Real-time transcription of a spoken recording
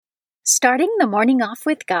Starting the morning off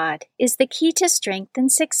with God is the key to strength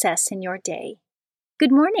and success in your day.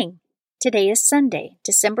 Good morning. Today is Sunday,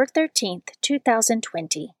 December 13th,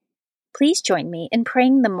 2020. Please join me in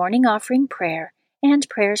praying the morning offering prayer and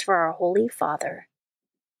prayers for our Holy Father.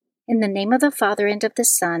 In the name of the Father, and of the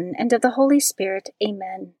Son, and of the Holy Spirit,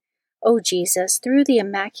 Amen. O Jesus, through the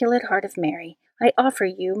Immaculate Heart of Mary, I offer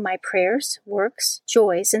you my prayers, works,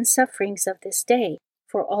 joys, and sufferings of this day,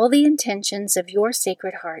 for all the intentions of your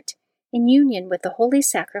Sacred Heart, in union with the holy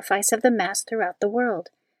sacrifice of the Mass throughout the world,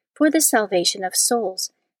 for the salvation of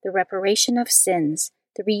souls, the reparation of sins,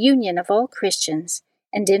 the reunion of all Christians,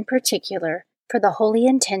 and in particular, for the holy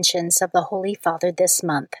intentions of the Holy Father this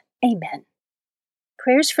month. Amen.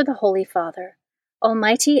 Prayers for the Holy Father.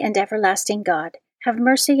 Almighty and everlasting God, have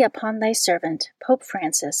mercy upon thy servant, Pope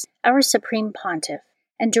Francis, our Supreme Pontiff,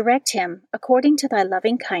 and direct him, according to thy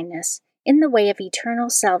loving kindness, in the way of eternal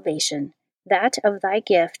salvation, that of thy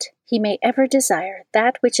gift he may ever desire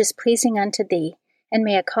that which is pleasing unto thee, and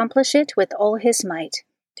may accomplish it with all his might.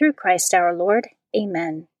 Through Christ our Lord.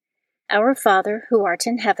 Amen. Our Father, who art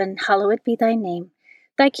in heaven, hallowed be thy name.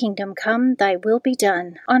 Thy kingdom come, thy will be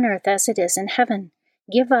done, on earth as it is in heaven.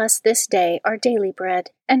 Give us this day our daily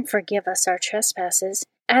bread, and forgive us our trespasses,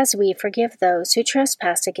 as we forgive those who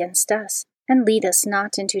trespass against us. And lead us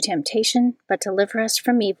not into temptation, but deliver us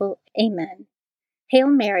from evil. Amen. Hail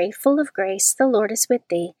Mary, full of grace, the Lord is with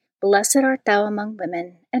thee. Blessed art thou among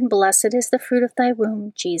women, and blessed is the fruit of thy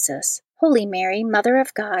womb, Jesus. Holy Mary, Mother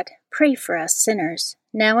of God, pray for us sinners,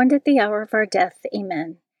 now and at the hour of our death.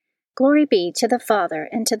 Amen. Glory be to the Father,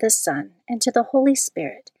 and to the Son, and to the Holy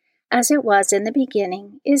Spirit, as it was in the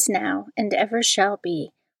beginning, is now, and ever shall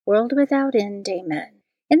be, world without end. Amen.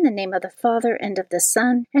 In the name of the Father, and of the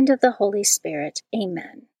Son, and of the Holy Spirit.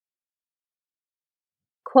 Amen.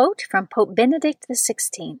 Quote from Pope Benedict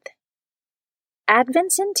XVI.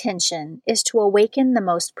 Advent's intention is to awaken the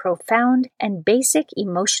most profound and basic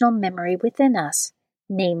emotional memory within us,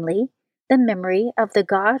 namely, the memory of the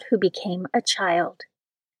God who became a child.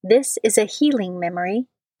 This is a healing memory.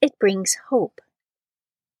 It brings hope.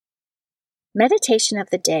 Meditation of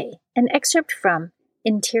the Day, an excerpt from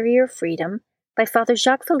Interior Freedom by Father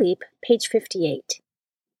Jacques-Philippe, page 58.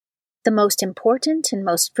 The most important and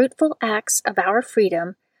most fruitful acts of our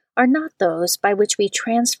freedom are not those by which we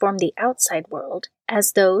transform the outside world,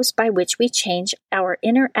 as those by which we change our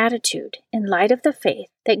inner attitude in light of the faith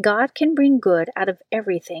that God can bring good out of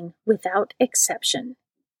everything without exception.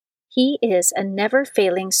 He is a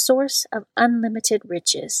never-failing source of unlimited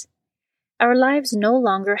riches. Our lives no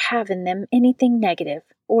longer have in them anything negative,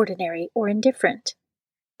 ordinary, or indifferent.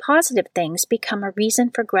 Positive things become a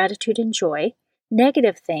reason for gratitude and joy,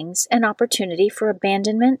 negative things an opportunity for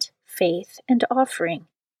abandonment, faith, and offering.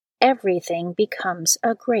 Everything becomes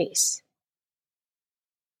a grace.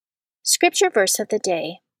 Scripture verse of the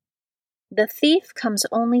day. The thief comes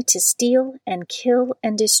only to steal and kill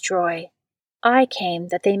and destroy. I came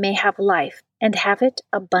that they may have life and have it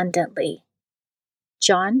abundantly.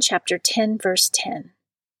 John chapter 10, verse 10.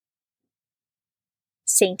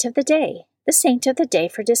 Saint of the Day. The saint of the day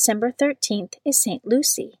for December 13th is Saint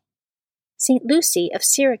Lucy. Saint Lucy of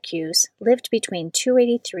Syracuse lived between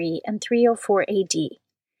 283 and 304 A.D.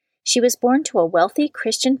 She was born to a wealthy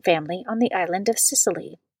Christian family on the island of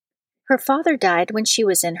Sicily. Her father died when she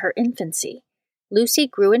was in her infancy. Lucy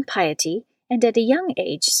grew in piety and at a young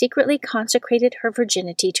age secretly consecrated her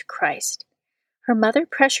virginity to Christ. Her mother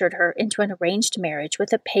pressured her into an arranged marriage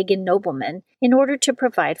with a pagan nobleman in order to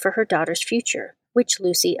provide for her daughter's future, which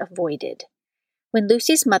Lucy avoided. When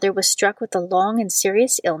Lucy's mother was struck with a long and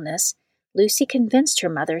serious illness, Lucy convinced her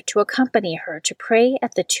mother to accompany her to pray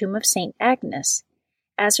at the tomb of St. Agnes.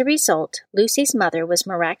 As a result, Lucy's mother was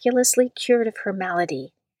miraculously cured of her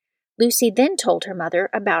malady. Lucy then told her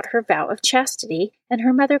mother about her vow of chastity, and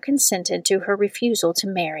her mother consented to her refusal to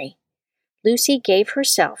marry. Lucy gave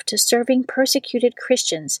herself to serving persecuted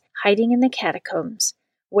Christians hiding in the catacombs,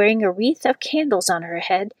 wearing a wreath of candles on her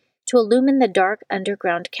head to illumine the dark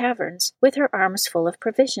underground caverns with her arms full of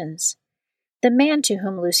provisions. The man to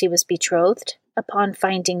whom Lucy was betrothed, upon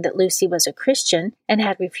finding that Lucy was a Christian and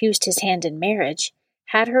had refused his hand in marriage,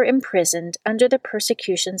 had her imprisoned under the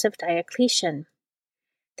persecutions of Diocletian.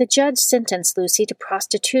 The judge sentenced Lucy to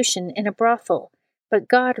prostitution in a brothel, but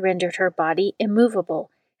God rendered her body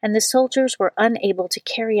immovable, and the soldiers were unable to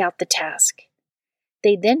carry out the task.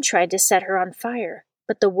 They then tried to set her on fire,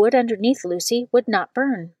 but the wood underneath Lucy would not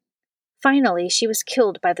burn. Finally, she was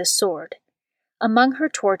killed by the sword. Among her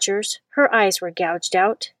tortures, her eyes were gouged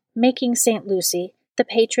out, making St. Lucy the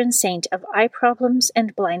patron saint of eye problems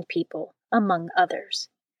and blind people, among others.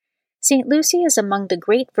 St. Lucy is among the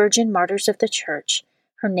great virgin martyrs of the Church.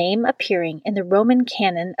 her name appearing in the Roman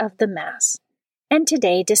canon of the Mass. And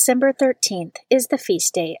today, December 13th, is the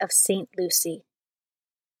feast day of St. Lucy.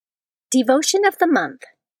 Devotion of the month.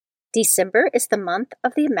 December is the month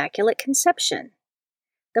of the Immaculate Conception.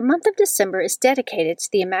 The month of December is dedicated to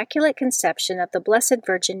the Immaculate Conception of the Blessed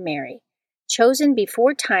Virgin Mary, chosen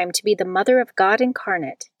before time to be the Mother of God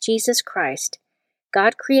incarnate, Jesus Christ.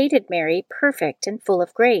 God created Mary perfect and full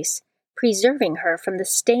of grace, preserving her from the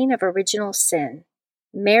stain of original sin.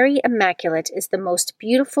 Mary Immaculate is the most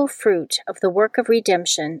beautiful fruit of the work of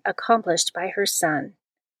redemption accomplished by her Son,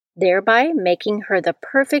 thereby making her the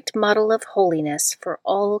perfect model of holiness for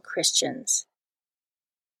all Christians.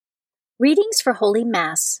 Readings for Holy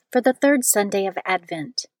Mass for the third Sunday of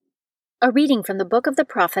Advent. A reading from the book of the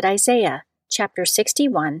prophet Isaiah, chapter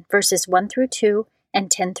 61, verses 1 through 2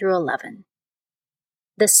 and 10 through 11.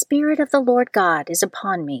 The Spirit of the Lord God is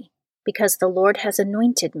upon me, because the Lord has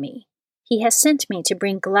anointed me. He has sent me to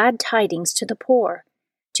bring glad tidings to the poor,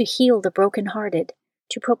 to heal the brokenhearted,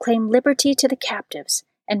 to proclaim liberty to the captives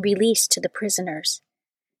and release to the prisoners,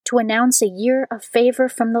 to announce a year of favor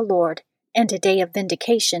from the Lord and a day of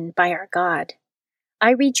vindication by our God.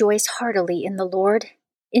 I rejoice heartily in the Lord.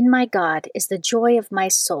 In my God is the joy of my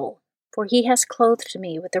soul, for he has clothed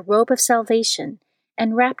me with a robe of salvation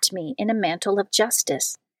and wrapped me in a mantle of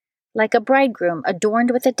justice, like a bridegroom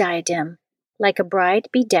adorned with a diadem, like a bride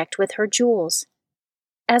bedecked with her jewels.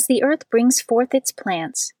 As the earth brings forth its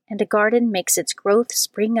plants, and a garden makes its growth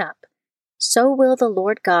spring up, so will the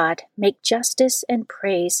Lord God make justice and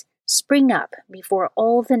praise spring up before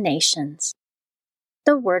all the nations.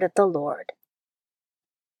 The Word of the Lord.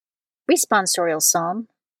 Responsorial Psalm,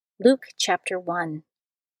 Luke chapter 1.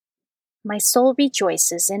 My soul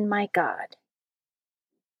rejoices in my God.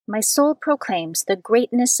 My soul proclaims the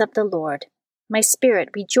greatness of the Lord. My spirit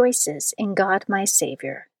rejoices in God my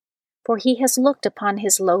Savior. For he has looked upon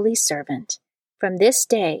his lowly servant. From this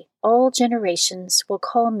day all generations will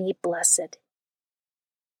call me blessed.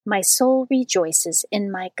 My soul rejoices in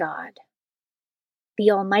my God. The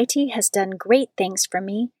Almighty has done great things for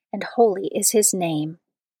me, and holy is his name.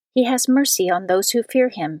 He has mercy on those who fear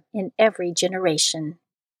him in every generation.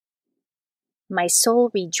 My soul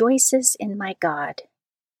rejoices in my God.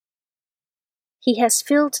 He has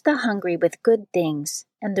filled the hungry with good things,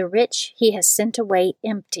 and the rich he has sent away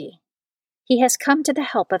empty. He has come to the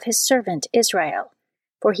help of his servant Israel,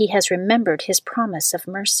 for he has remembered his promise of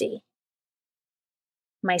mercy.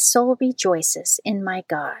 My soul rejoices in my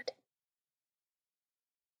God.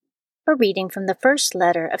 A reading from the first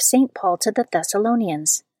letter of St. Paul to the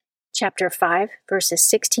Thessalonians, chapter 5, verses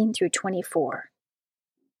 16 through 24.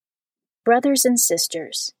 Brothers and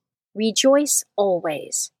sisters, rejoice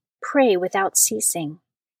always, pray without ceasing.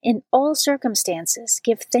 In all circumstances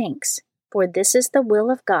give thanks, for this is the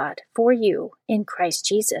will of God for you in Christ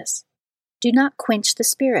Jesus. Do not quench the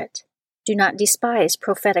Spirit. Do not despise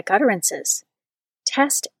prophetic utterances.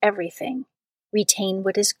 Test everything. Retain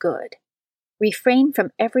what is good. Refrain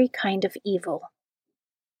from every kind of evil.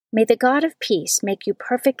 May the God of peace make you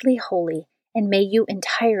perfectly holy, and may you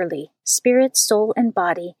entirely, spirit, soul, and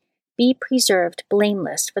body, be preserved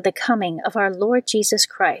blameless for the coming of our Lord Jesus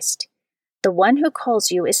Christ. The one who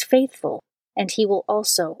calls you is faithful, and he will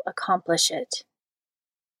also accomplish it.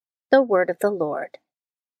 The Word of the Lord.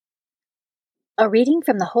 A reading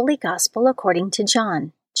from the Holy Gospel according to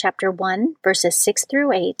John, chapter 1, verses 6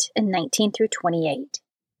 through 8 and 19 through 28.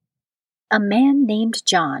 A man named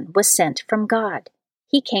John was sent from God.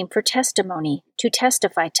 He came for testimony, to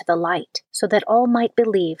testify to the light, so that all might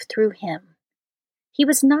believe through him. He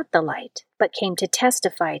was not the light, but came to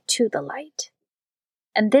testify to the light.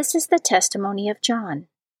 And this is the testimony of John.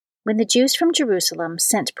 When the Jews from Jerusalem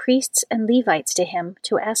sent priests and Levites to him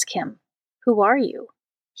to ask him, "Who are you?"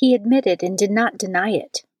 he admitted and did not deny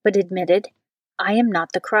it, but admitted, "I am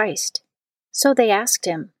not the Christ." So they asked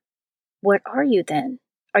him, "What are you then?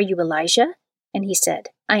 Are you Elijah?" And he said,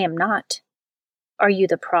 "I am not." "Are you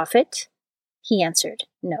the prophet?" He answered,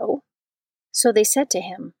 "No." So they said to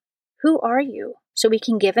him, "Who are you? So we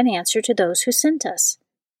can give an answer to those who sent us.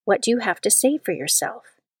 What do you have to say for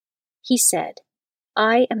yourself?" He said,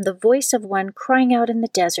 "I am the voice of one crying out in the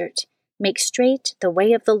desert, 'Make straight the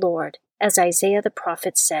way of the Lord,' as Isaiah the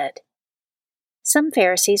prophet said." Some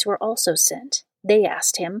Pharisees were also sent. They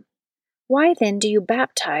asked him, "Why then do you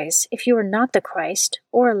baptize if you are not the Christ,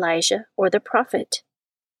 or Elijah, or the prophet?"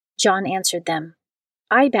 John answered them,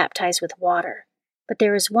 "I baptize with water, but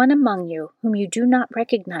there is one among you whom you do not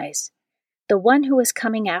recognize, the one who is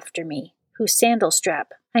coming after me, whose sandal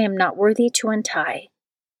strap I am not worthy to untie."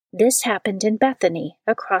 This happened in Bethany,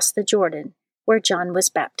 across the Jordan, where John was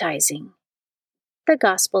baptizing. The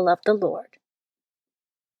Gospel of the Lord.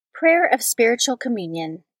 Prayer of Spiritual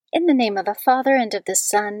Communion. In the name of the Father, and of the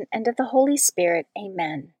Son, and of the Holy Spirit.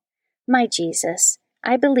 Amen. My Jesus,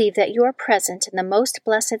 I believe that you are present in the most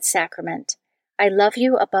blessed sacrament. I love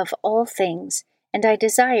you above all things, and I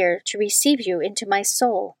desire to receive you into my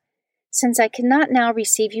soul. Since I cannot now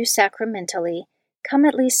receive you sacramentally, come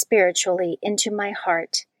at least spiritually into my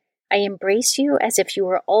heart. I embrace you as if you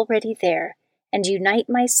were already there, and unite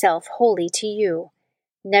myself wholly to you.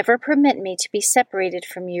 Never permit me to be separated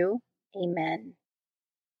from you. Amen.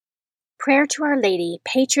 Prayer to Our Lady,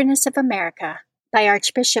 Patroness of America, by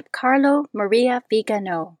Archbishop Carlo Maria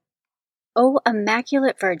Vigano. O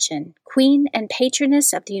Immaculate Virgin, Queen and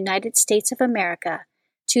Patroness of the United States of America,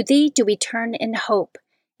 to thee do we turn in hope,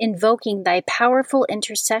 invoking thy powerful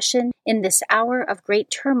intercession in this hour of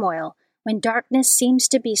great turmoil, when darkness seems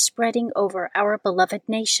to be spreading over our beloved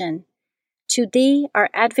nation. To thee, our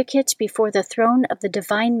advocate before the throne of the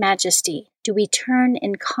divine majesty, do we turn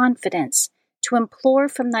in confidence to implore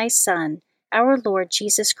from thy Son, our Lord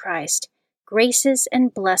Jesus Christ, graces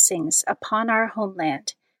and blessings upon our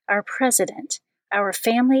homeland, our president, our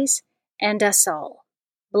families, and us all.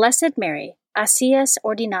 Blessed Mary, Acies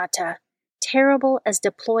Ordinata, terrible as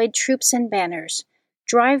deployed troops and banners,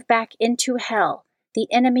 drive back into hell the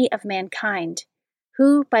enemy of mankind,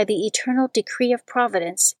 who, by the eternal decree of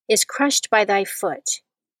providence, is crushed by thy foot.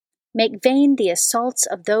 Make vain the assaults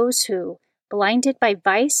of those who, blinded by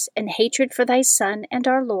vice and hatred for thy Son and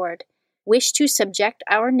our Lord, wish to subject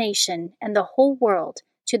our nation and the whole world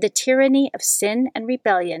to the tyranny of sin and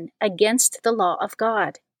rebellion against the law of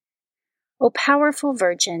God. O powerful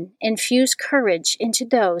Virgin, infuse courage into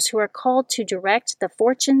those who are called to direct the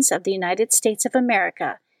fortunes of the United States of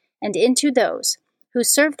America, and into those who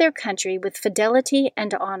serve their country with fidelity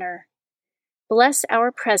and honor. Bless our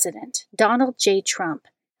President, Donald J. Trump,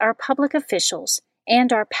 our public officials,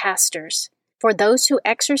 and our pastors. For those who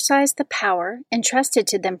exercise the power entrusted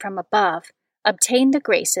to them from above, obtain the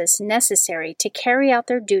graces necessary to carry out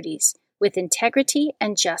their duties with integrity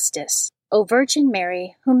and justice. O Virgin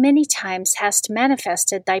Mary, who many times hast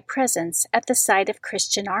manifested thy presence at the side of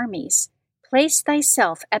Christian armies, place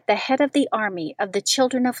thyself at the head of the army of the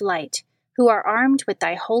children of light, who are armed with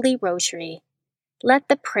thy holy rosary. Let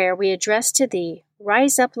the prayer we address to thee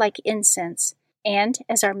rise up like incense, and,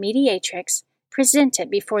 as our mediatrix, present it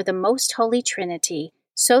before the most holy Trinity,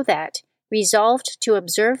 so that, resolved to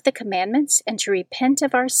observe the commandments and to repent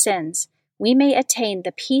of our sins, we may attain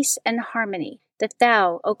the peace and harmony that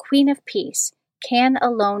thou, O Queen of Peace, can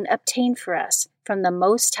alone obtain for us from the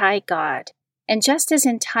Most High God. And just as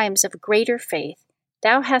in times of greater faith,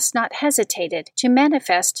 thou hast not hesitated to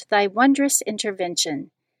manifest thy wondrous intervention,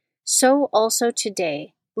 so also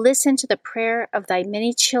today listen to the prayer of thy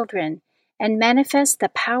many children and manifest the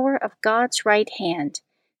power of God's right hand,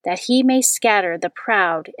 that he may scatter the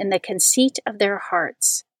proud in the conceit of their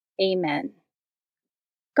hearts. Amen.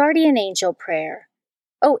 Guardian Angel Prayer.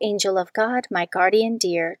 O angel of God, my guardian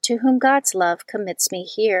dear, to whom God's love commits me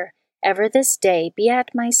here, ever this day be at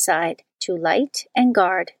my side, to light and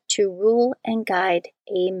guard, to rule and guide.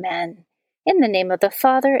 Amen. In the name of the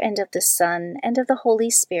Father, and of the Son, and of the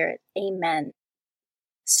Holy Spirit. Amen.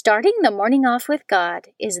 Starting the morning off with God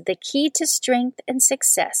is the key to strength and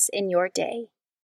success in your day.